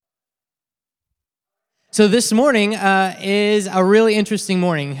So this morning is a really interesting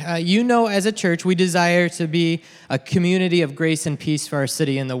morning. As a church, we desire to be a community of grace and peace for our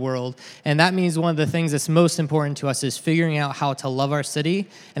city and the world. And that means one of the things that's most important to us is figuring out how to love our city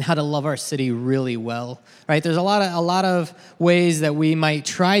and how to love our city really well, right? There's a lot of ways that we might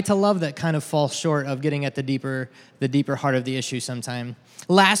try to love that kind of fall short of getting at the deeper heart of the issue sometime.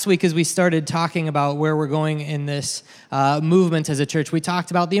 Last week, as we started talking about where we're going in this movement as a church, we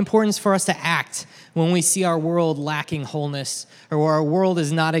talked about the importance for us to act when we see our world lacking wholeness or where our world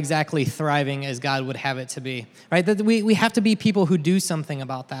is not exactly thriving as God would have it to be, right? That we have to be people who do something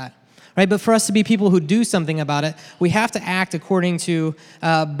about that, right? But for us to be people who do something about it, we have to act according to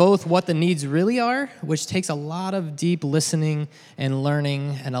both what the needs really are, which takes a lot of deep listening and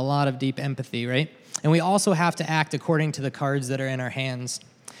learning and a lot of deep empathy, right? And we also have to act according to the cards that are in our hands.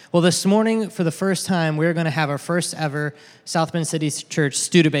 Well, this morning, for the first time, we're going to have our first ever South Bend City Church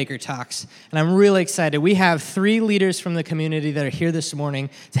Studebaker Talks. And I'm really excited. We have 3 leaders from the community that are here this morning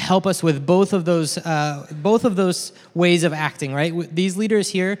to help us with both of those ways of acting, right? These leaders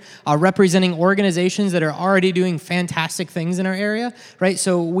here are representing organizations that are already doing fantastic things in our area, right?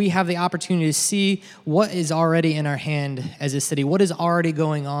 So we have the opportunity to see what is already in our hand as a city, what is already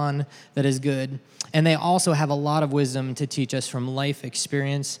going on that is good. And they also have a lot of wisdom to teach us from life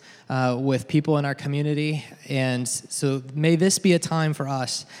experience with people in our community. And so may this be a time for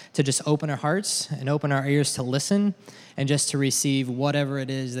us to just open our hearts and open our ears to listen and just to receive whatever it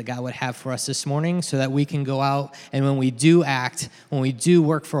is that God would have for us this morning so that we can go out and when we do act, when we do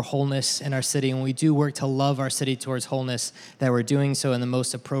work for wholeness in our city, when we do work to love our city towards wholeness, that we're doing so in the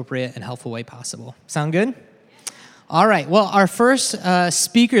most appropriate and helpful way possible. Sound good? All right, well, our first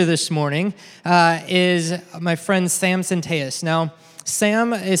speaker this morning is my friend Sam Centellas. Now,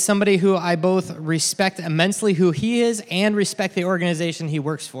 Sam is somebody who I both respect immensely who he is and respect the organization he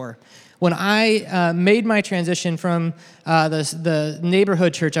works for. When I made my transition from the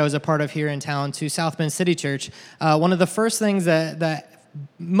neighborhood church I was a part of here in town to South Bend City Church, one of the first things that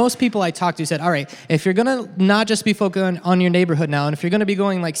most people I talked to said, all right, if you're going to not just be focused on your neighborhood now, and if you're going to be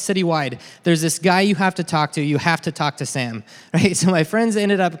going like citywide, there's this guy you have to talk to. You have to talk to Sam, right? So my friends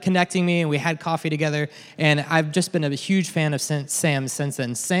ended up connecting me, and we had coffee together, and I've just been a huge fan of Sam since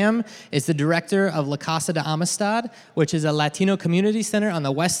then. Sam is the director of La Casa de Amistad, which is a Latino community center on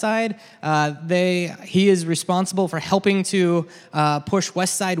the west side. He is responsible for helping to push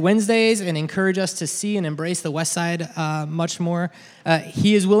West Side Wednesdays and encourage us to see and embrace the west side much more.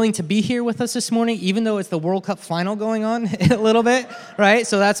 He is willing to be here with us this morning, even though it's the World Cup final going on a little bit, right?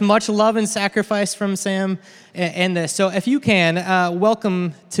 So that's much love and sacrifice from Sam in this. So if you can,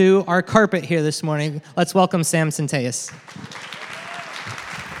 welcome to our carpet here this morning. Let's welcome Sam Centellas.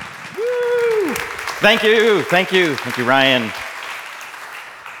 Woo! Thank you, Ryan.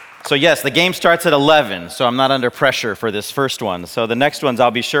 So yes, the game starts at 11, so I'm not under pressure for this first one. So the next ones,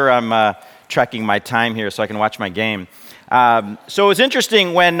 I'll be sure I'm tracking my time here so I can watch my game. So it was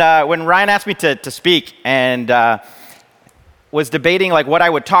interesting when Ryan asked me to speak and was debating like what I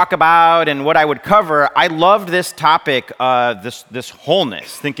would talk about and what I would cover. I loved this topic, this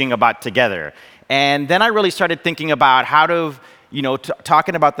wholeness, thinking about together. And then I really started thinking about how to,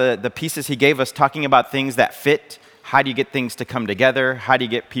 talking about the pieces he gave us, talking about things that fit. How do you get things to come together? How do you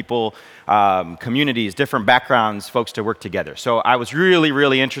get people, communities, different backgrounds, folks to work together? So I was really,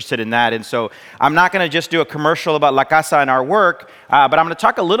 really interested in that. And so I'm not going to just do a commercial about La Casa and our work, but I'm going to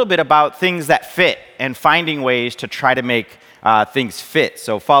talk a little bit about things that fit and finding ways to try to make things fit.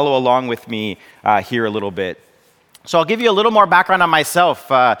 So follow along with me here a little bit. So I'll give you a little more background on myself.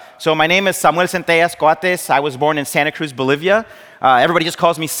 So my name is Samuel Centellas Coates. I was born in Santa Cruz, Bolivia. Everybody just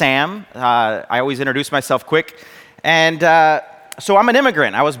calls me Sam. I always introduce myself quick. And so I'm an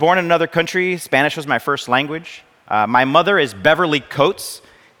immigrant. I was born in another country. Spanish was my first language. My mother is Beverly Coates,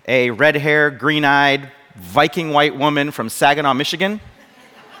 a red-haired, green-eyed, Viking white woman from Saginaw, Michigan.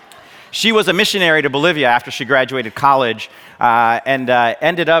 She was a missionary to Bolivia after she graduated college and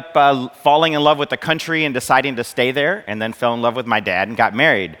ended up falling in love with the country and deciding to stay there, and then fell in love with my dad and got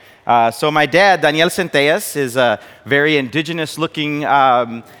married. So my dad, Daniel Centellas, is a very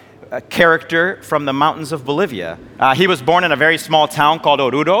indigenous-looking character from the mountains of Bolivia. He was born in a very small town called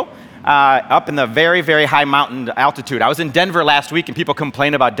Oruro, up in the very, very high mountain altitude. I was in Denver last week and people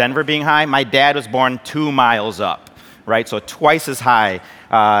complain about Denver being high. My dad was born 2 miles up, right? So twice as high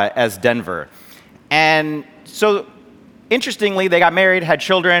as Denver. And so interestingly, they got married, had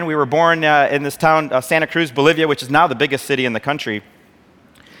children. We were born in this town, Santa Cruz, Bolivia, which is now the biggest city in the country.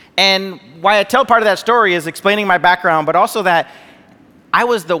 And why I tell part of that story is explaining my background, but also that I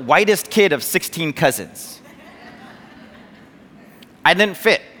was the whitest kid of 16 cousins. I didn't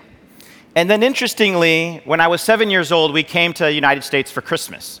fit. And then interestingly, when I was 7 years old, we came to the United States for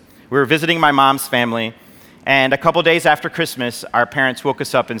Christmas. We were visiting my mom's family, and a couple days after Christmas, our parents woke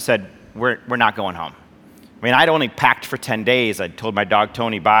us up and said, we're not going home. I mean, I'd only packed for 10 days. I'd told my dog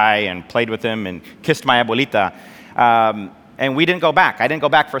Tony bye and played with him and kissed my abuelita. And we didn't go back. I didn't go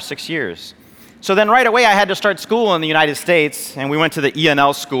back for 6 years. So then right away, I had to start school in the United States, and we went to the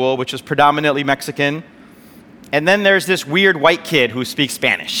ENL school, which is predominantly Mexican. And then there's this weird white kid who speaks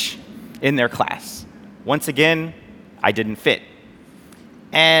Spanish in their class. Once again, I didn't fit.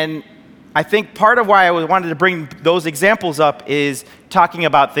 And I think part of why I wanted to bring those examples up is talking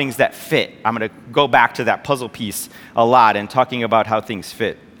about things that fit. I'm going to go back to that puzzle piece a lot and talking about how things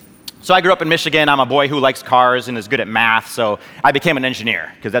fit. So I grew up in Michigan. I'm a boy who likes cars and is good at math, so I became an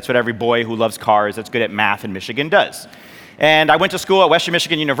engineer, because that's what every boy who loves cars that's good at math in Michigan does. And I went to school at Western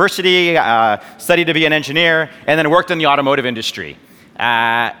Michigan University, studied to be an engineer, and then worked in the automotive industry.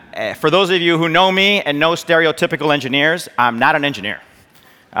 For those of you who know me and know stereotypical engineers, I'm not an engineer.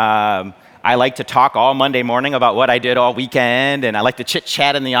 I like to talk all Monday morning about what I did all weekend, and I like to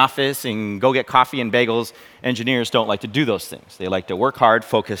chit-chat in the office and go get coffee and bagels. Engineers don't like to do those things. They like to work hard,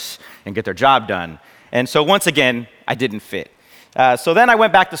 focus, and get their job done. And so once again, I didn't fit. So then I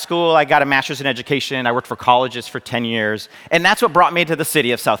went back to school. I got a master's in education. I worked for colleges for 10 years, and that's what brought me to the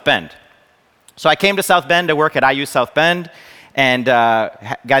city of South Bend. So I came to South Bend to work at IU South Bend, and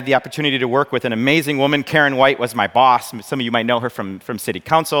got the opportunity to work with an amazing woman. Karen White was my boss. Some of you might know her from city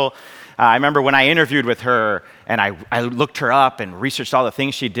council. I remember when I interviewed with her, and I looked her up and researched all the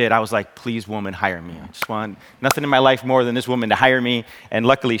things she did, I was like, please, woman, hire me. I just want nothing in my life more than this woman to hire me, and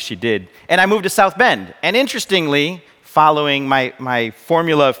luckily she did. And I moved to South Bend. And interestingly, following my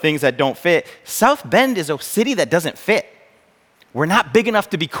formula of things that don't fit, South Bend is a city that doesn't fit. We're not big enough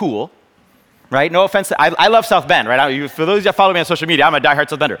to be cool. Right? No offense. I love South Bend, right? For those that follow me on social media, I'm a diehard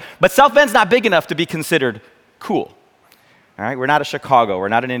South Bender. But South Bend's not big enough to be considered cool. All right? We're not a Chicago. We're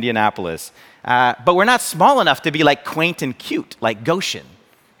not an Indianapolis. But we're not small enough to be like quaint and cute, like Goshen.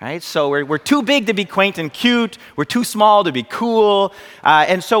 Right? So we're too big to be quaint and cute. We're too small to be cool.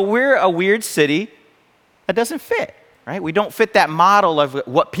 And so we're a weird city that doesn't fit. Right? We don't fit that model of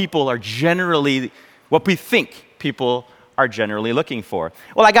what people are generally, what we think people are generally looking for.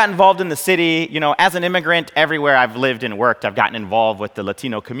 Well, I got involved in the city. You know, as an immigrant, everywhere I've lived and worked, I've gotten involved with the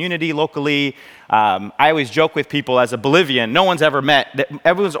Latino community locally. I always joke with people, as a Bolivian, no one's ever met,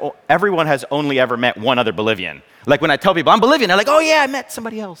 everyone has only ever met one other Bolivian. Like when I tell people I'm Bolivian, they're like, oh yeah, I met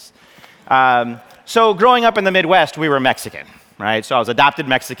somebody else. So growing up in the Midwest, we were Mexican. Right? So I was adopted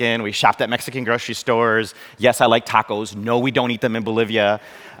Mexican. We shopped at Mexican grocery stores. Yes, I like tacos. No, we don't eat them in Bolivia.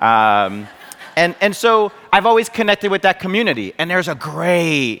 And so I've always connected with that community. And there's a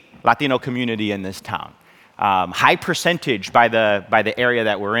great Latino community in this town. High percentage by the area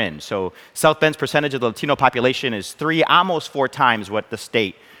that we're in. So South Bend's percentage of the Latino population is 3, almost 4 times what the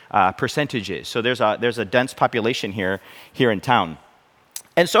state percentage is. So there's a dense population here in town.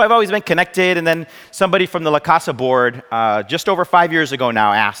 And so I've always been connected, and then somebody from the La Casa board, just over 5 years ago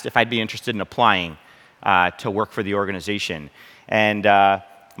now, asked if I'd be interested in applying to work for the organization. And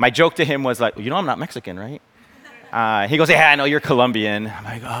my joke to him was like, you know I'm not Mexican, right? He goes, yeah, I know you're Colombian. I'm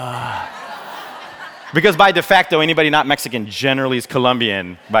like, because by de facto, anybody not Mexican generally is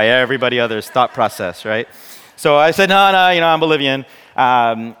Colombian by everybody else's thought process, right? So I said, no, I'm Bolivian.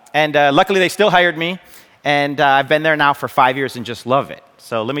 And luckily, they still hired me. And I've been there now for 5 years and just love it.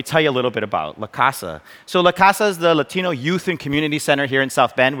 So let me tell you a little bit about La Casa. So La Casa is the Latino Youth and Community Center here in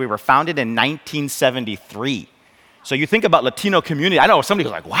South Bend. We were founded in 1973. So you think about Latino community. I know somebody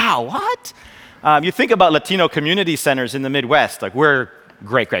was like, wow, what? You think about Latino community centers in the Midwest, like we're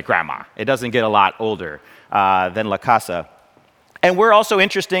great-great-grandma. It doesn't get a lot older than La Casa. And we're also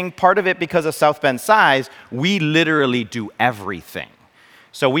interesting, part of it because of South Bend's size, we literally do everything.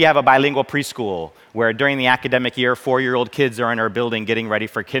 So we have a bilingual preschool where during the academic year, 4-year-old kids are in our building getting ready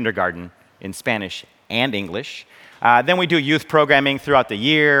for kindergarten in Spanish and English. Then we do youth programming throughout the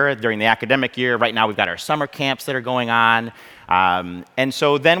year, during the academic year. Right now we've got our summer camps that are going on. And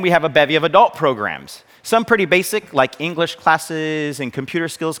so then we have a bevy of adult programs. Some pretty basic, like English classes and computer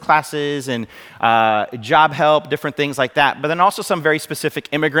skills classes and job help, different things like that. But then also some very specific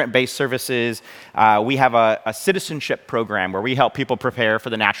immigrant-based services. We have a citizenship program where we help people prepare for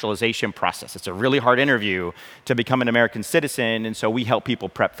the naturalization process. It's a really hard interview to become an American citizen, and so we help people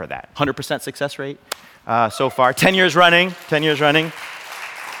prep for that. 100% success rate so far. 10 years running.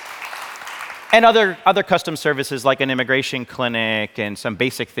 And other custom services like an immigration clinic and some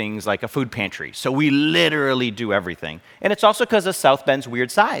basic things like a food pantry. So we literally do everything. And it's also because of South Bend's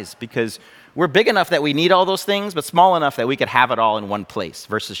weird size, because we're big enough that we need all those things, but small enough that we could have it all in one place,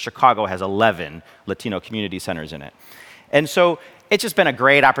 versus Chicago has 11 Latino community centers in it. And so it's just been a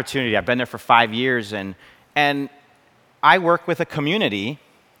great opportunity. I've been there for 5 years, and I work with a community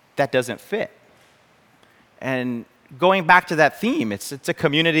that doesn't fit. And going back to that theme, it's a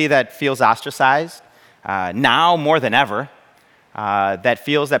community that feels ostracized, now more than ever, that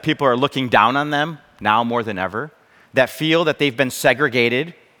feels that people are looking down on them now more than ever, that feel that they've been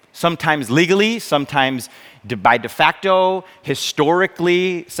segregated, sometimes legally, sometimes by de facto.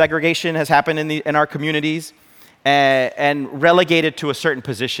 Historically, segregation has happened in our communities, and relegated to a certain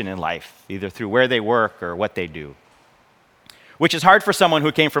position in life, either through where they work or what they do. Which is hard for someone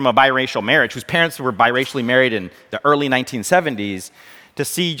who came from a biracial marriage, whose parents were biracially married in the early 1970s, to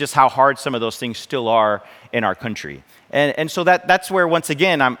see just how hard some of those things still are in our country. And so that's where, once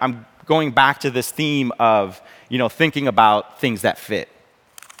again, I'm going back to this theme of, thinking about things that fit.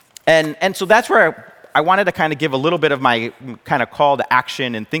 And so that's where I wanted to kind of give a little bit of my kind of call to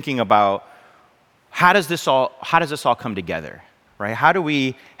action and thinking about how does this all come together, right? How do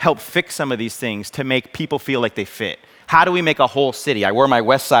we help fix some of these things to make people feel like they fit? How do we make a whole city? I wore my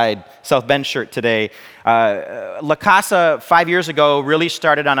West Side South Bend shirt today. La Casa 5 years ago really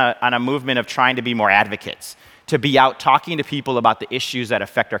started on a movement of trying to be more advocates, to be out talking to people about the issues that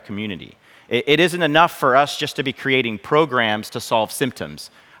affect our community. It isn't enough for us just to be creating programs to solve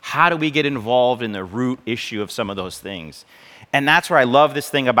symptoms. How do we get involved in the root issue of some of those things? And that's where I love this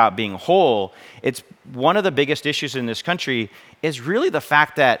thing about being whole. It's one of the biggest issues in this country is really the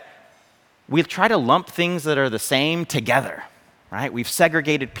fact that we try to lump things that are the same together, right? We've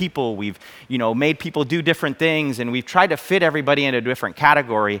segregated people, we've made people do different things, and we've tried to fit everybody into a different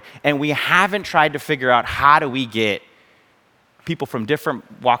category, and we haven't tried to figure out how do we get people from different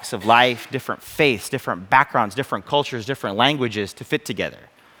walks of life, different faiths, different backgrounds, different cultures, different languages to fit together.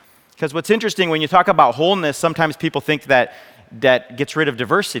 Because what's interesting, when you talk about wholeness, sometimes people think that gets rid of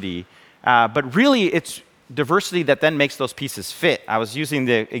diversity, but really it's diversity that then makes those pieces fit. I was using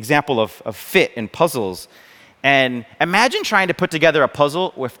the example of fit in puzzles. And imagine trying to put together a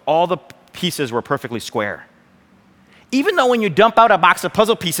puzzle with all the pieces were perfectly square. Even though when you dump out a box of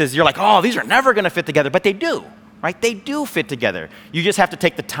puzzle pieces, you're like, oh, these are never going to fit together, but they do, right? They do fit together. You just have to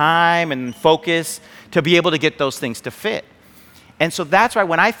take the time and focus to be able to get those things to fit. And so that's why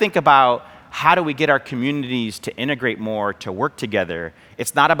when I think about how do we get our communities to integrate more, to work together,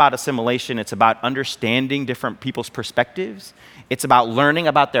 it's not about assimilation, it's about understanding different people's perspectives, it's about learning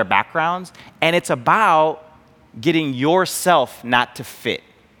about their backgrounds, and it's about getting yourself not to fit.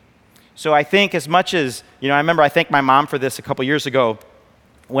 So I think as much as, I remember I thanked my mom for this a couple years ago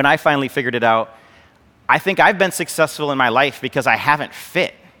when I finally figured it out. I think I've been successful in my life because I haven't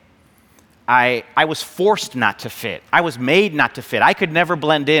fit. I was forced not to fit. I was made not to fit. I could never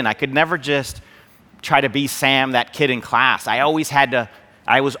blend in. I could never just try to be Sam, that kid in class. I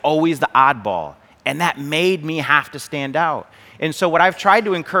was always the oddball. And that made me have to stand out. And so what I've tried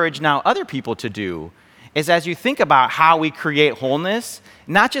to encourage now other people to do is, as you think about how we create wholeness,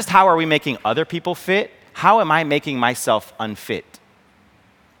 not just how are we making other people fit, how am I making myself unfit?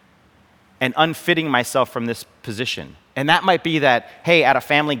 And unfitting myself from this position. And that might be that, hey, at a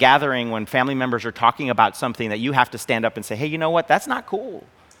family gathering, when family members are talking about something, that you have to stand up and say, hey, you know what, that's not cool.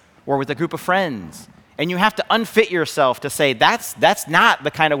 Or with a group of friends. And you have to unfit yourself to say, that's not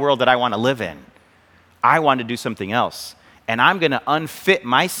the kind of world that I want to live in. I want to do something else. And I'm going to unfit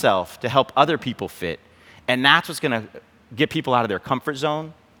myself to help other people fit. And that's what's going to get people out of their comfort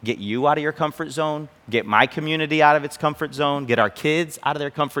zone, get you out of your comfort zone, get my community out of its comfort zone, get our kids out of their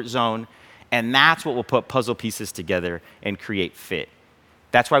comfort zone. And that's what will put puzzle pieces together and create fit.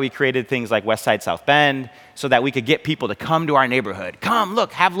 That's why we created things like West Side South Bend, so that we could get people to come to our neighborhood. Come,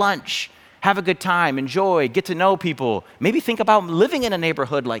 look, have lunch, have a good time, enjoy, get to know people. Maybe think about living in a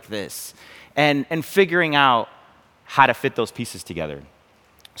neighborhood like this and figuring out how to fit those pieces together.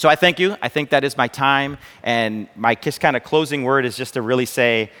 So I thank you. I think that is my time. And my just kind of closing word is just to really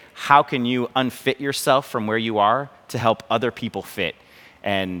say, how can you unfit yourself from where you are to help other people fit?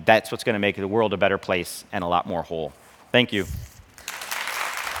 And that's what's going to make the world a better place and a lot more whole. Thank you.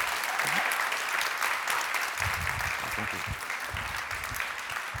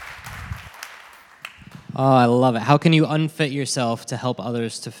 Oh, I love it. How can you unfit yourself to help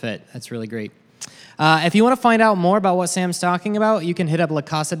others to fit? That's really great. If you want to find out more about what Sam's talking about, you can hit up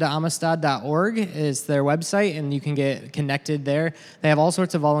lacasadeamistad.org is their website, and you can get connected there. They have all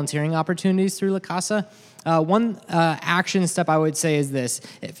sorts of volunteering opportunities through La Casa. One action step I would say is this.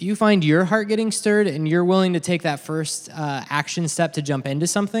 If you find your heart getting stirred and you're willing to take that first action step to jump into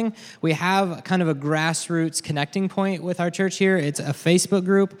something, we have kind of a grassroots connecting point with our church here. It's a Facebook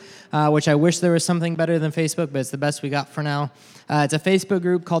group, which I wish there was something better than Facebook, but it's the best we got for now. It's a Facebook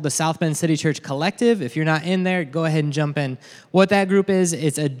group called the South Bend City Church Collective. If you're not in there, go ahead and jump in. What that group is,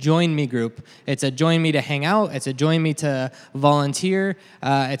 it's a join me group. It's a join me to hang out. It's a join me to volunteer.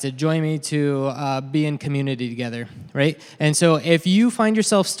 It's a join me to be in community together, right? And so if you find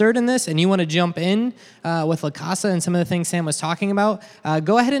yourself stirred in this and you want to jump in with La Casa and some of the things Sam was talking about,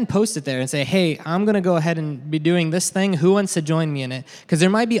 go ahead and post it there and say, hey, I'm going to go ahead and be doing this thing. Who wants to join me in it? Because there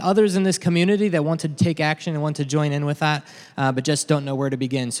might be others in this community that want to take action and want to join in with that, but just don't know where to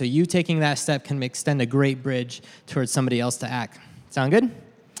begin. So you taking that step can extend a great bridge towards somebody else to act. Sound good?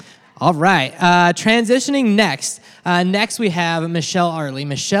 All right. Transitioning next. Next we have Michelle Arley.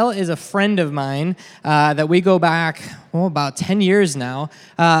 Michelle is a friend of mine that we go back, about 10 years now.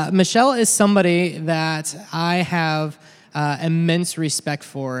 Michelle is somebody that I have immense respect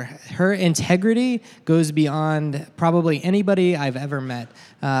for. Her integrity goes beyond probably anybody I've ever met.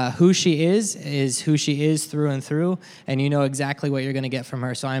 Who she is who she is through and through, and you know exactly what you're going to get from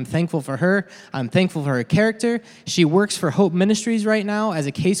her. So I'm thankful for her. I'm thankful for her character. She works for Hope Ministries right now as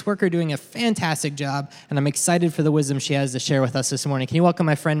a caseworker, doing a fantastic job, and I'm excited for the wisdom she has to share with us this morning. Can you welcome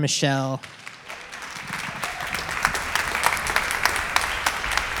my friend Michelle?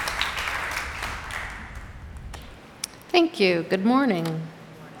 Thank you. Good morning.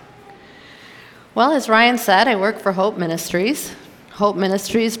 Well, as Ryan said, I work for Hope Ministries. Hope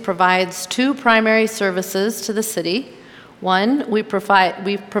Ministries provides two primary services to the city. One, we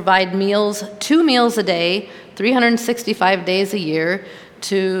provide meals, 2 meals a day, 365 days a year,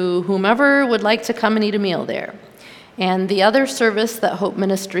 to whomever would like to come and eat a meal there. And the other service that Hope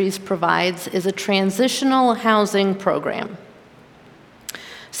Ministries provides is a transitional housing program.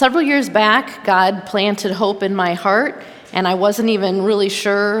 Several years back, God planted hope in my heart, and I wasn't even really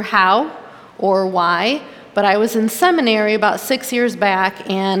sure how or why, but I was in seminary about 6 years back,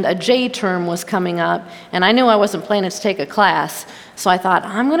 and a J term was coming up, and I knew I wasn't planning to take a class, so I thought,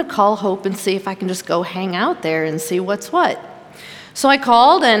 I'm going to call Hope and see if I can just go hang out there and see what's what. So I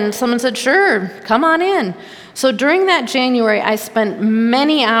called, and someone said, sure, come on in. So during that January, I spent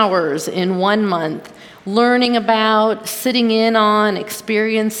many hours in 1 month learning about, sitting in on,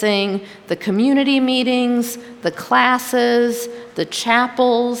 experiencing the community meetings, the classes, the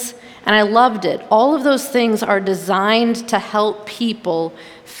chapels, and I loved it. All of those things are designed to help people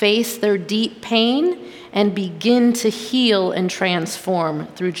face their deep pain and begin to heal and transform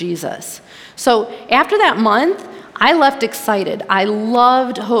through Jesus. So after that month, I left excited. I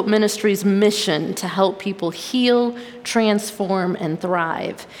loved Hope Ministries' mission to help people heal, transform, and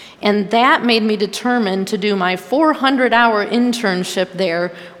thrive. And that made me determined to do my 400-hour internship there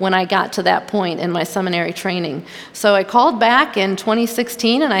when I got to that point in my seminary training. So I called back in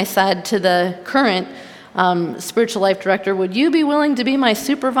 2016 and I said to the current spiritual life director, would you be willing to be my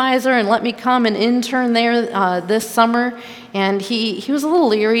supervisor and let me come and intern there this summer? And he was a little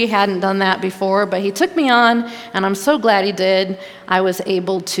leery, he hadn't done that before, but he took me on, and I'm so glad he did. I was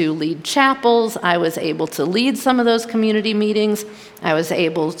able to lead chapels, I was able to lead some of those community meetings, I was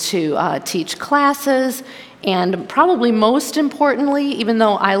able to teach classes, and probably most importantly, even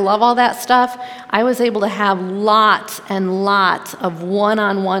though I love all that stuff, I was able to have lots and lots of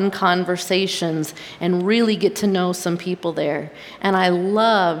one-on-one conversations and really get to know some people there. And I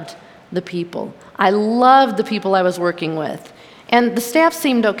loved the people. I loved the people I was working with. And the staff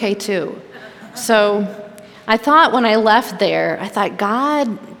seemed okay too. So I thought when I left there, I thought,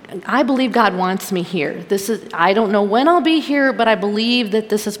 God, I believe God wants me here. I don't know when I'll be here, but I believe that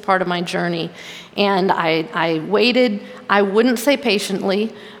this is part of my journey. And I waited, I wouldn't say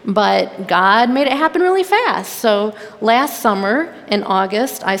patiently, but God made it happen really fast. So last summer, in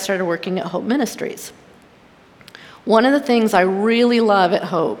August, I started working at Hope Ministries. One of the things I really love at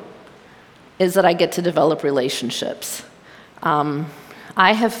Hope is that I get to develop relationships.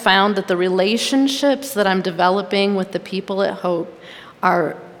 I have found that the relationships that I'm developing with the people at Hope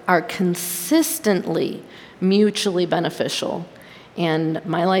are consistently mutually beneficial. And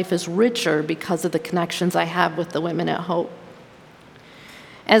my life is richer because of the connections I have with the women at Hope.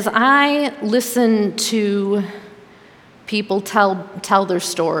 As I listen to people tell their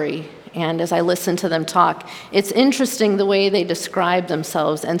story, and as I listen to them talk, it's interesting the way they describe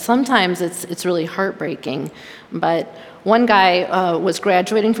themselves, and sometimes it's really heartbreaking. But one guy was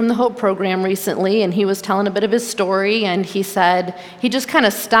graduating from the Hope program recently, and he was telling a bit of his story, and he said, he just kind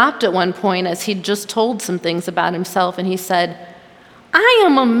of stopped at one point as he'd just told some things about himself, and he said, I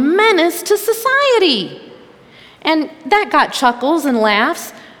am a menace to society. And that got chuckles and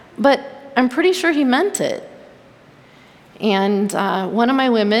laughs, but I'm pretty sure he meant it. And one of my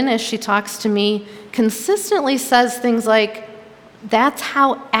women, as she talks to me, consistently says things like, "That's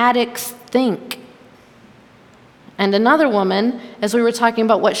how addicts think." And another woman, as we were talking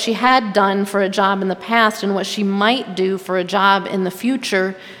about what she had done for a job in the past and what she might do for a job in the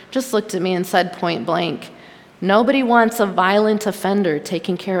future, just looked at me and said point blank, "Nobody wants a violent offender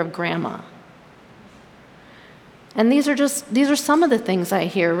taking care of grandma." And these are some of the things I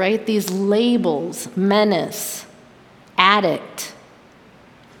hear, right? These labels: menace, addict,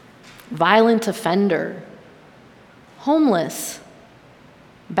 violent offender, homeless,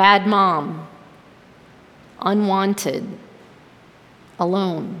 bad mom, unwanted,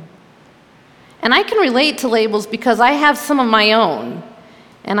 alone. And I can relate to labels because I have some of my own,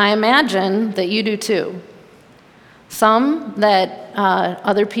 and I imagine that you do too. Some that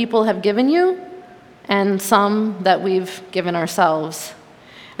other people have given you, and some that we've given ourselves.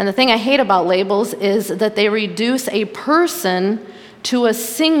 And the thing I hate about labels is that they reduce a person to a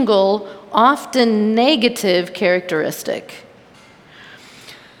single, often negative characteristic.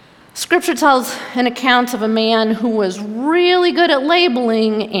 Scripture tells an account of a man who was really good at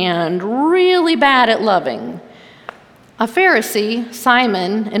labeling and really bad at loving. A Pharisee,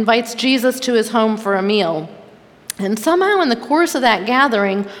 Simon, invites Jesus to his home for a meal. And somehow in the course of that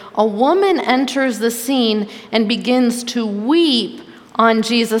gathering, a woman enters the scene and begins to weep on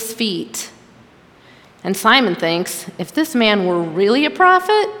Jesus' feet. And Simon thinks, if this man were really a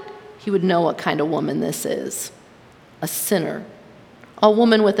prophet, he would know what kind of woman this is. A sinner. A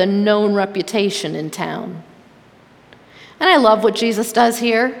woman with a known reputation in town. And I love what Jesus does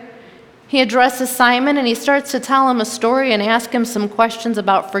here. He addresses Simon and he starts to tell him a story and ask him some questions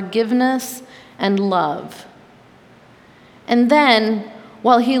about forgiveness and love. And then,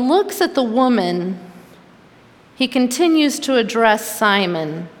 while he looks at the woman, he continues to address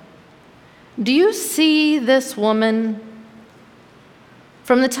Simon. Do you see this woman?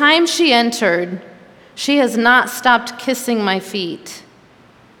 From the time she entered, she has not stopped kissing my feet.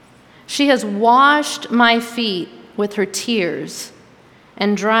 She has washed my feet with her tears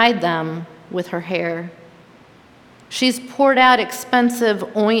and dried them with her hair. She's poured out expensive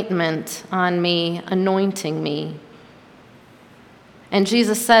ointment on me, anointing me. And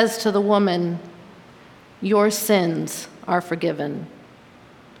Jesus says to the woman, "Your sins are forgiven."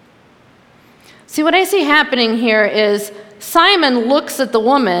 See, what I see happening here is Simon looks at the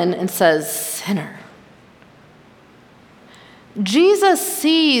woman and says, "Sinner." Jesus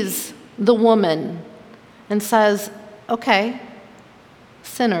sees the woman and says, "Okay,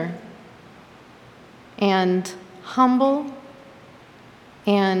 sinner," and humble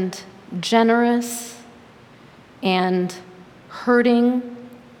and generous and hurting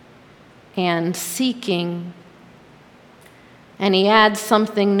and seeking. And he adds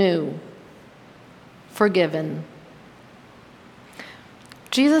something new: forgiven.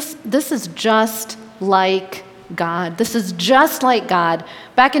 Jesus, this is just like God. This is just like God.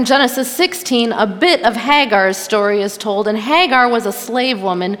 Back in Genesis 16, a bit of Hagar's story is told, and Hagar was a slave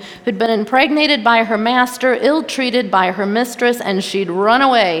woman who'd been impregnated by her master, ill-treated by her mistress, and she'd run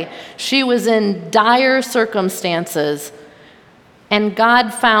away. She was in dire circumstances, and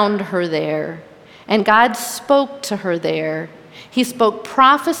God found her there, and God spoke to her there. He spoke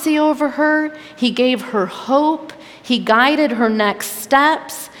prophecy over her. He gave her hope. He guided her next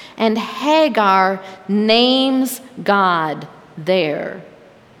steps. And Hagar names God there,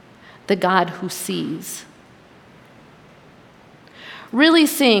 the God who sees. Really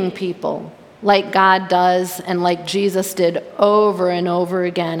seeing people like God does and like Jesus did over and over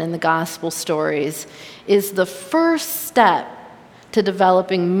again in the gospel stories is the first step to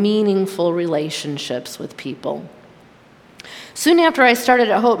developing meaningful relationships with people. Soon after I started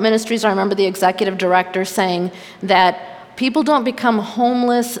at Hope Ministries, I remember the executive director saying that people don't become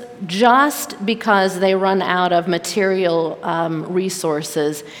homeless just because they run out of material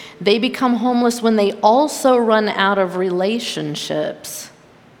resources. They become homeless when they also run out of relationships.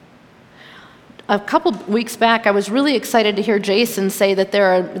 A couple weeks back, I was really excited to hear Jason say that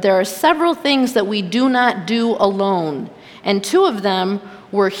there are several things that we do not do alone, and two of them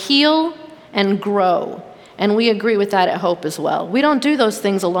were heal and grow. And we agree with that at Hope as well. We don't do those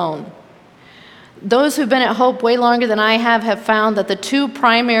things alone. Those who've been at Hope way longer than I have found that the two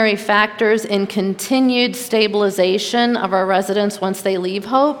primary factors in continued stabilization of our residents once they leave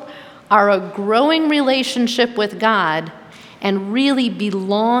Hope are a growing relationship with God and really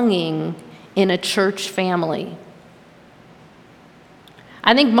belonging in a church family.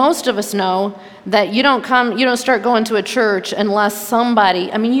 I think most of us know that you don't start going to a church unless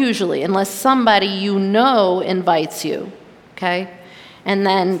somebody, usually, unless somebody you know invites you, okay? And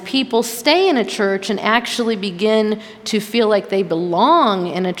then people stay in a church and actually begin to feel like they belong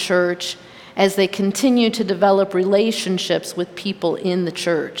in a church as they continue to develop relationships with people in the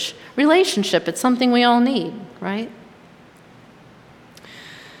church. Relationship, it's something we all need, right?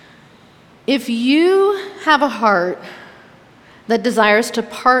 If you have a heart that desires to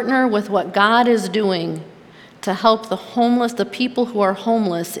partner with what God is doing to help the homeless, the people who are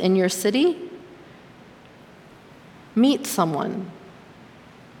homeless in your city, meet someone.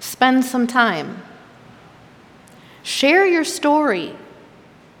 Spend some time. Share your story.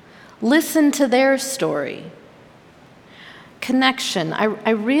 Listen to their story. Connection. I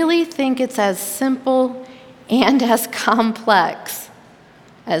really think it's as simple and as complex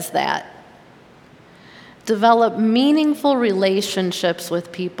as that. Develop meaningful relationships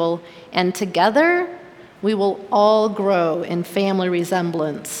with people, and together we will all grow in family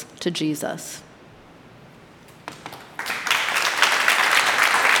resemblance to Jesus.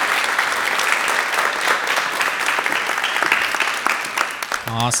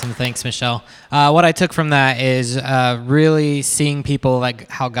 Awesome. Thanks, Michelle. What I took from that is really seeing people like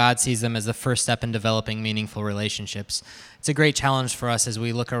how God sees them as the first step in developing meaningful relationships. It's a great challenge for us as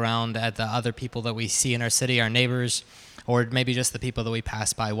we look around at the other people that we see in our city, our neighbors, or maybe just the people that we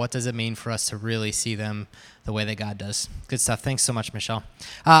pass by. What does it mean for us to really see them the way that God does? Good stuff. Thanks so much, Michelle.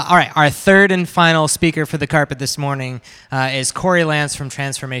 All right, our third and final speaker for the carpet this morning is Corey Lance from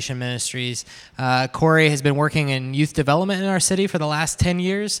Transformation Ministries. Corey has been working in youth development in our city for the last 10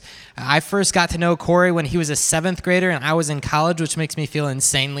 years. I first got to know Corey when he was a 7th grader and I was in college, which makes me feel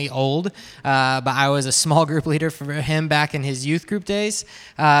insanely old. But I was a small group leader for him back in his youth group days.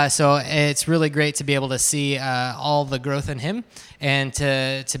 So it's really great to be able to see all the growth in him and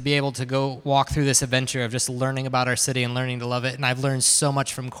to be able to go walk through this adventure of just learning about our city and learning to love it. And I've learned so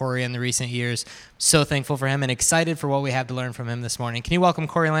much from Corey in the recent years. So thankful for him and excited for what we have to learn from him this morning. Can you welcome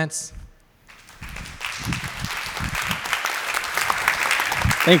Corey Lance?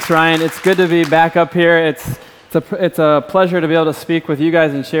 Thanks, Ryan. It's good to be back up here. It's a pleasure to be able to speak with you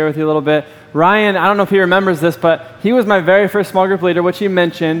guys and share with you a little bit. Ryan, I don't know if he remembers this, but he was my very first small group leader, which he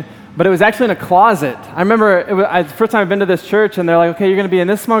mentioned, but it was actually in a closet. I remember the first time I've been to this church, and they're like, okay, you're going to be in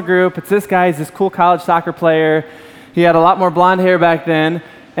this small group. It's this guy. He's this cool college soccer player. He had a lot more blonde hair back then.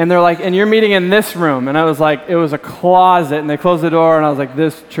 And they're like, and you're meeting in this room. And I was like, it was a closet. And they closed the door, and I was like,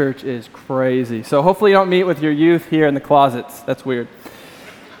 this church is crazy. So hopefully you don't meet with your youth here in the closets. That's weird.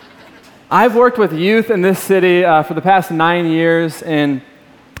 I've worked with youth in this city for the past 9 years, and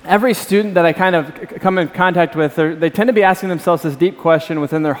every student that I kind of come in contact with, they tend to be asking themselves this deep question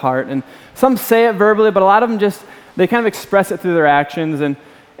within their heart. And some say it verbally, but a lot of them they kind of express it through their actions. And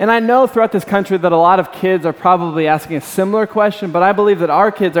I know throughout this country that a lot of kids are probably asking a similar question, but I believe that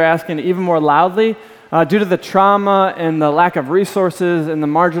our kids are asking it even more loudly due to the trauma and the lack of resources and the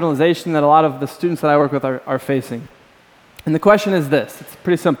marginalization that a lot of the students that I work with are facing. And the question is this. It's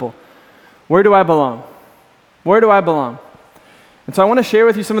pretty simple. Where do I belong? Where do I belong? And so I want to share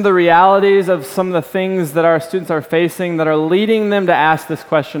with you some of the realities of some of the things that our students are facing that are leading them to ask this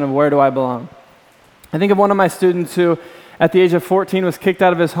question of where do I belong? I think of one of my students who, at the age of 14, was kicked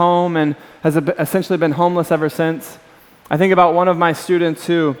out of his home and has essentially been homeless ever since. I think about one of my students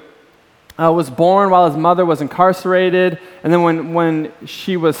who was born while his mother was incarcerated, and then when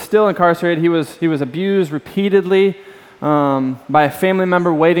she was still incarcerated, he was abused repeatedly by a family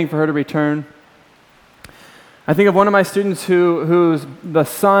member waiting for her to return. I think of one of my students who's the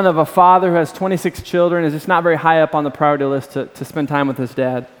son of a father who has 26 children, is just not very high up on the priority list to spend time with his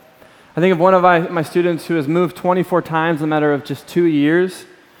dad. I think of one of my students who has moved 24 times in a matter of just 2 years.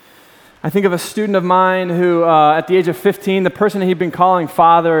 I think of a student of mine who, at the age of 15, the person he'd been calling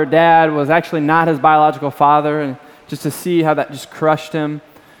father or dad was actually not his biological father, and just to see how that just crushed him.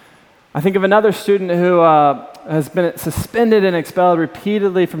 I think of another student who has been suspended and expelled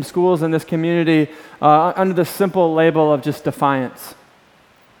repeatedly from schools in this community under the simple label of just defiance.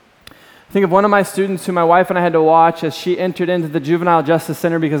 I think of one of my students who my wife and I had to watch as she entered into the juvenile justice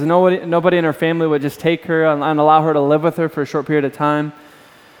center because nobody in her family would just take her and allow her to live with her for a short period of time.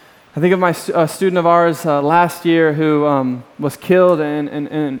 I think of my student of ours last year who was killed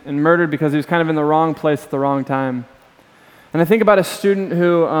and murdered because he was kind of in the wrong place at the wrong time. And I think about a student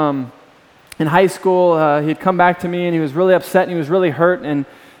who in high school, he'd come back to me and he was really upset and he was really hurt, and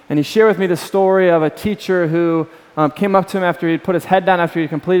he shared with me the story of a teacher who came up to him after he'd put his head down after he'd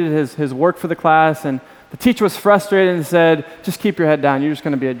completed his work for the class, and the teacher was frustrated and said, just keep your head down, you're just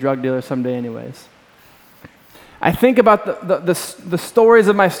going to be a drug dealer someday anyways. I think about the stories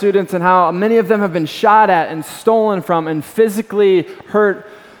of my students and how many of them have been shot at and stolen from and physically hurt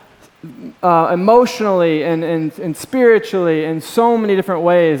emotionally and spiritually in so many different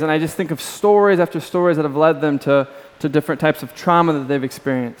ways. And I just think of stories after stories that have led them to different types of trauma that they've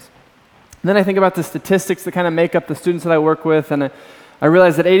experienced. And then I think about the statistics that kind of make up the students that I work with, and I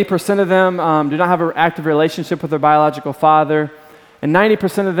realize that 80% of them do not have an active relationship with their biological father, and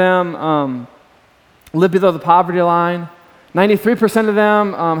 90% of them live below the poverty line. 93% of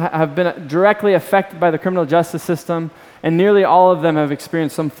them have been directly affected by the criminal justice system, and nearly all of them have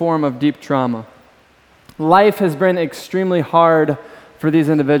experienced some form of deep trauma. Life has been extremely hard for these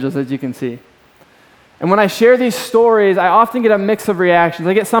individuals, as you can see. And when I share these stories, I often get a mix of reactions.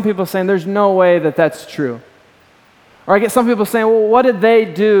 I get some people saying, there's no way that that's true. Or I get some people saying, well, what did they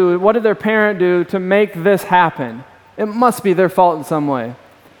do? What did their parent do to make this happen? It must be their fault in some way.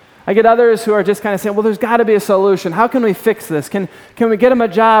 I get others who are just kind of saying, well, there's got to be a solution. How can we fix this? Can we get them a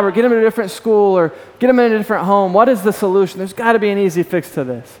job or get them in a different school or get them in a different home? What is the solution? There's got to be an easy fix to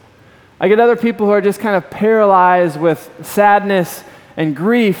this. I get other people who are just kind of paralyzed with sadness and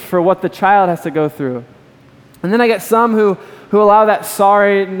grief for what the child has to go through. And then I get some who allow that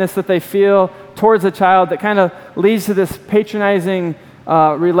sorriness that they feel towards a child that kind of leads to this patronizing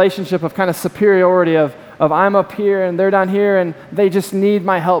relationship of kind of superiority of I'm up here and they're down here and they just need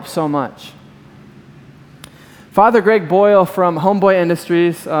my help so much. Father Greg Boyle from Homeboy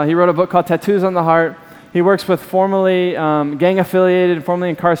Industries, he wrote a book called Tattoos on the Heart. He works with formerly gang-affiliated and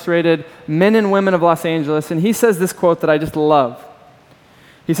formerly incarcerated men and women of Los Angeles, and he says this quote that I just love.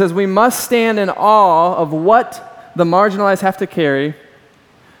 He says, we must stand in awe of what the marginalized have to carry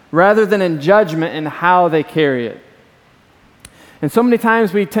rather than in judgment in how they carry it. And so many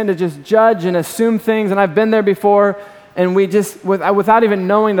times we tend to just judge and assume things, and I've been there before, and we just, without even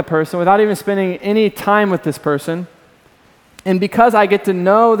knowing the person, without even spending any time with this person, and because I get to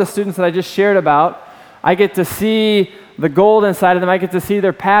know the students that I just shared about, I get to see the gold inside of them, I get to see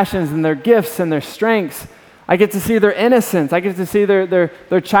their passions and their gifts and their strengths, I get to see their innocence, I get to see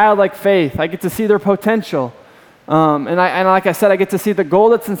their childlike faith, I get to see their potential, and like I said, I get to see the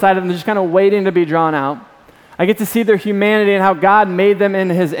gold that's inside of them just kind of waiting to be drawn out. I get to see their humanity and how God made them in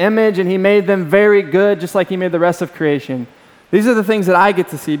His image, and He made them very good, just like He made the rest of creation. These are the things that I get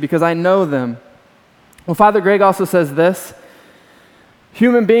to see because I know them. Well, Father Greg also says this: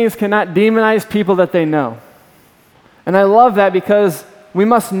 human beings cannot demonize people that they know. And I love that because we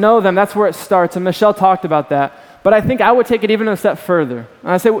must know them. That's where it starts, and Michelle talked about that. But I think I would take it even a step further.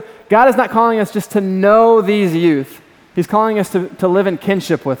 And I say, God is not calling us just to know these youth. He's calling us to live in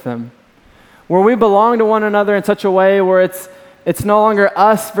kinship with them, where we belong to one another in such a way where it's no longer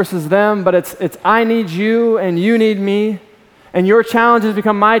us versus them, but it's I need you and you need me, and your challenges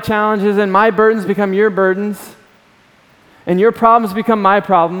become my challenges and my burdens become your burdens, and your problems become my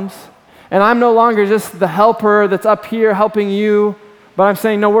problems, and I'm no longer just the helper that's up here helping you, but I'm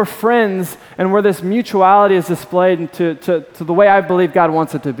saying, no, we're friends, and where this mutuality is displayed to the way I believe God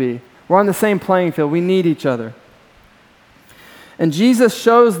wants it to be. We're on the same playing field. We need each other. And Jesus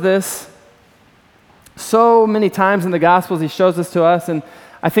shows this so many times in the Gospels. He shows this to us, and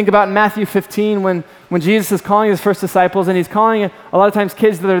I think about in Matthew 15 when Jesus is calling His first disciples, and He's calling a lot of times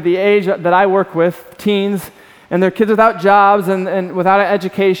kids that are the age that I work with, teens, and they're kids without jobs and without an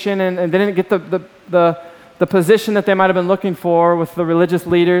education, and they didn't get the position that they might have been looking for with the religious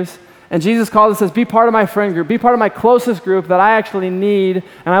leaders. And Jesus calls and says, be part of my friend group, be part of my closest group that I actually need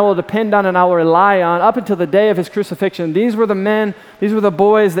and I will depend on and I will rely on up until the day of His crucifixion. These were the men, these were the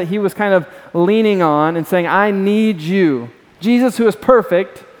boys that He was kind of leaning on and saying, I need you. Jesus, who is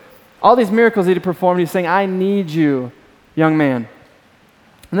perfect, all these miracles that He performed, He's saying, I need you, young man.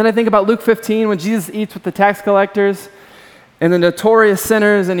 And then I think about Luke 15 when Jesus eats with the tax collectors and the notorious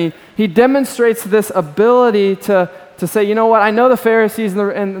sinners, and he demonstrates this ability to say, you know what, I know the Pharisees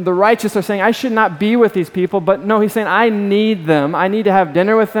and the righteous are saying I should not be with these people, but no, He's saying I need them. I need to have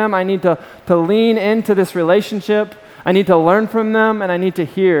dinner with them. I need to lean into this relationship. I need to learn from them, and I need to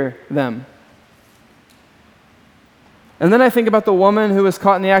hear them. And then I think about the woman who was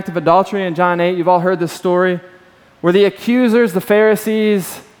caught in the act of adultery in John 8. You've all heard this story, where the accusers, the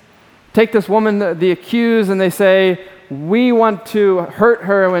Pharisees, take this woman, the accused, and they say, we want to hurt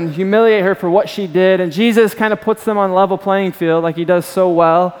her and humiliate her for what she did. And Jesus kind of puts them on level playing field like He does so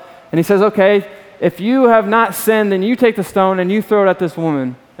well. And He says, okay, if you have not sinned, then you take the stone and you throw it at this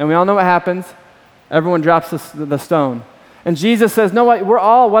woman. And we all know what happens. Everyone drops the stone. And Jesus says, no, we're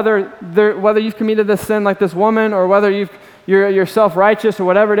all, whether you've committed this sin like this woman or whether you're self-righteous or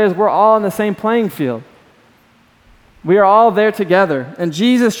whatever it is, we're all in the same playing field. We are all there together. And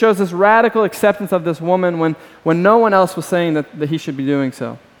Jesus shows this radical acceptance of this woman when no one else was saying that he should be doing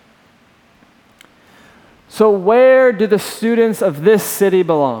so. So where do the students of this city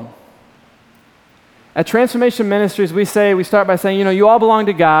belong? At Transformation Ministries, we start by saying, you all belong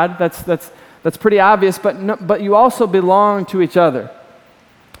to God. That's pretty obvious, but you also belong to each other.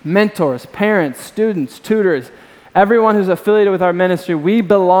 Mentors, parents, students, tutors, everyone who's affiliated with our ministry, we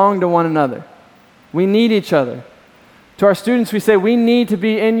belong to one another. We need each other. To our students, we say, we need to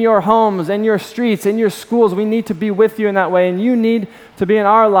be in your homes, in your streets, in your schools. We need to be with you in that way, and you need to be in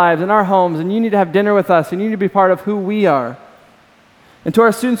our lives, in our homes, and you need to have dinner with us, and you need to be part of who we are. And to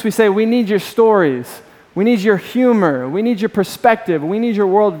our students, we say, we need your stories. We need your humor. We need your perspective. We need your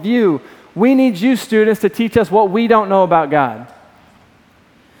worldview. We need you, students, to teach us what we don't know about God.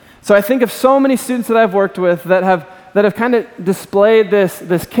 So I think of so many students that I've worked with that have kind of displayed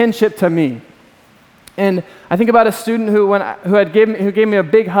this kinship to me. And I think about a student who gave me a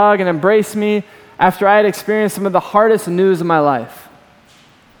big hug and embraced me after I had experienced some of the hardest news of my life.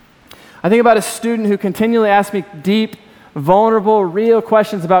 I think about a student who continually asked me deep, vulnerable, real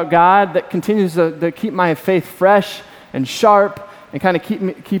questions about God that continues to keep my faith fresh and sharp and kind of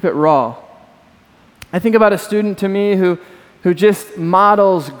keep it raw. I think about a student to me who just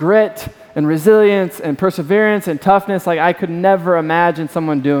models grit and resilience and perseverance and toughness like I could never imagine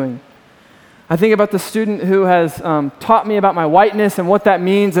someone doing. I think about the student who has taught me about my whiteness and what that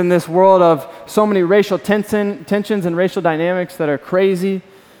means in this world of so many racial tensions and racial dynamics that are crazy.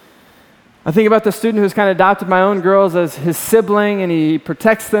 I think about the student who's kind of adopted my own girls as his sibling, and he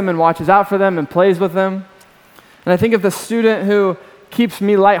protects them and watches out for them and plays with them. And I think of the student who keeps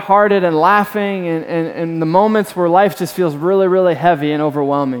me lighthearted and laughing in the moments where life just feels really, really heavy and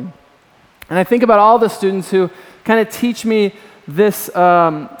overwhelming. And I think about all the students who kind of teach me this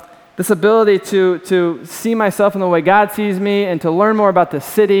ability to see myself in the way God sees me and to learn more about the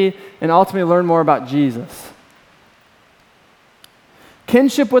city and ultimately learn more about Jesus.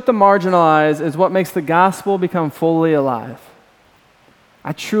 Kinship with the marginalized is what makes the gospel become fully alive.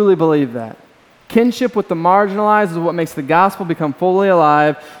 I truly believe that. Kinship with the marginalized is what makes the gospel become fully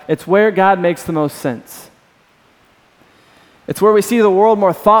alive. It's where God makes the most sense. It's where we see the world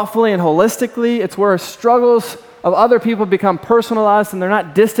more thoughtfully and holistically. It's where struggles of other people become personal to us and they're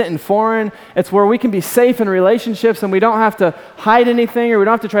not distant and foreign. It's where we can be safe in relationships and we don't have to hide anything or we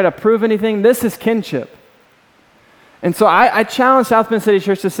don't have to try to prove anything. This is kinship. And so I challenge South Bend City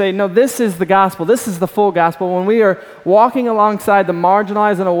Church to say, no, this is the gospel. This is the full gospel. When we are walking alongside the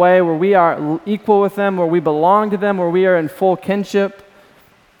marginalized in a way where we are equal with them, where we belong to them, where we are in full kinship.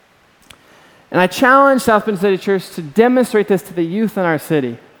 And I challenge South Bend City Church to demonstrate this to the youth in our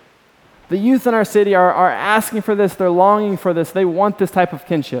city. The youth in our city are asking for this. They're longing for this. They want this type of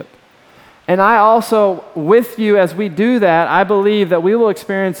kinship. And I also, with you as we do that, I believe that we will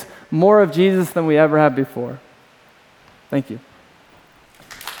experience more of Jesus than we ever have before. Thank you.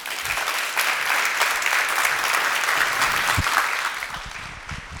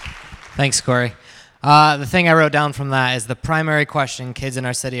 Thanks, Corey. The thing I wrote down from that is the primary question kids in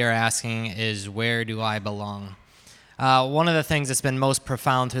our city are asking is, where do I belong? One of the things that's been most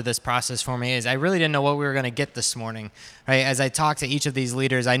profound through this process for me is I really didn't know what we were going to get this morning. Right? As I talked to each of these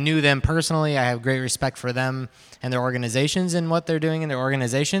leaders, I knew them personally. I have great respect for them and their organizations and what they're doing in their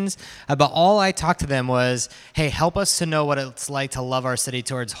organizations. But all I talked to them was, hey, help us to know what it's like to love our city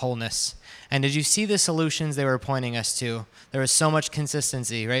towards wholeness. And did you see the solutions they were pointing us to? There was so much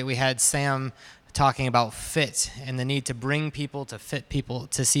consistency, right? We had Sam talking about fit and the need to bring people, to fit people,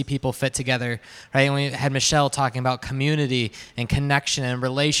 to see people fit together, right? And we had Michelle talking about community and connection and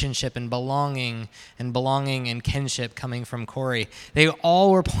relationship and belonging and kinship coming from Corey. They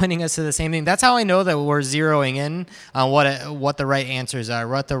all were pointing us to the same thing. That's how I know that we're zeroing in on what the right answers are,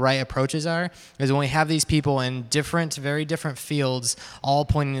 what the right approaches are, is when we have these people in very different fields all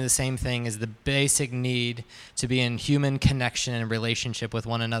pointing to the same thing, is the basic need to be in human connection and relationship with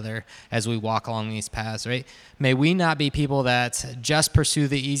one another as we walk along these paths, right? May we not be people that just pursue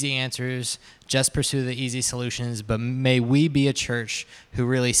the easy answers, just pursue the easy solutions, but may we be a church who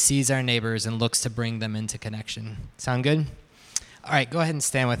really sees our neighbors and looks to bring them into connection. Sound good? All right, go ahead and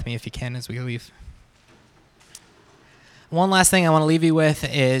stand with me if you can as we leave. One last thing I want to leave you with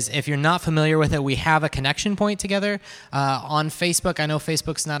is, if you're not familiar with it, we have a connection point together on Facebook. I know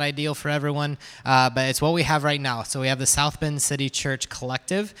Facebook's not ideal for everyone, but it's what we have right now. So we have the South Bend City Church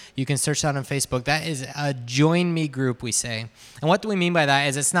Collective. You can search that on Facebook. That is a join me group, we say. And what do we mean by that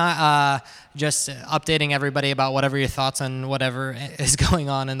is it's not just updating everybody about whatever your thoughts on whatever is going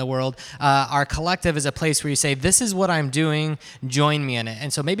on in the world. Our collective is a place where you say, this is what I'm doing, join me in it.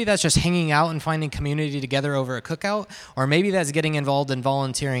 And so maybe that's just hanging out and finding community together over a cookout, or maybe that's getting involved in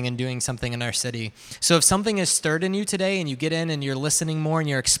volunteering and doing something in our city. So if something is stirred in you today and you get in and you're listening more and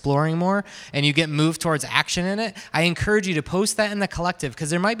you're exploring more and you get moved towards action in it, I encourage you to post that in the collective, because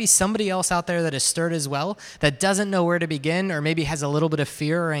there might be somebody else out there that is stirred as well that doesn't know where to begin, or maybe has a little bit of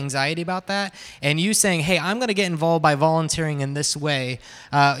fear or anxiety about that. And you saying, hey, I'm going to get involved by volunteering in this way.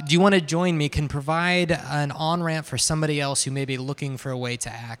 Do you want to join me? Can provide an on-ramp for somebody else who may be looking for a way to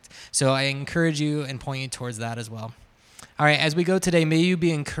act. So I encourage you and point you towards that as well. All right, as we go today, may you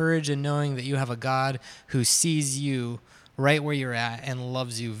be encouraged in knowing that you have a God who sees you right where you're at and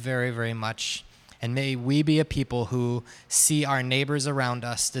loves you very, very much. And may we be a people who see our neighbors around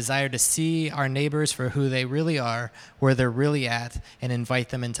us, desire to see our neighbors for who they really are, where they're really at, and invite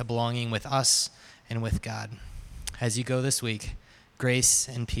them into belonging with us and with God. As you go this week, grace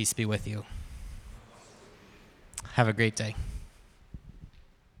and peace be with you. Have a great day.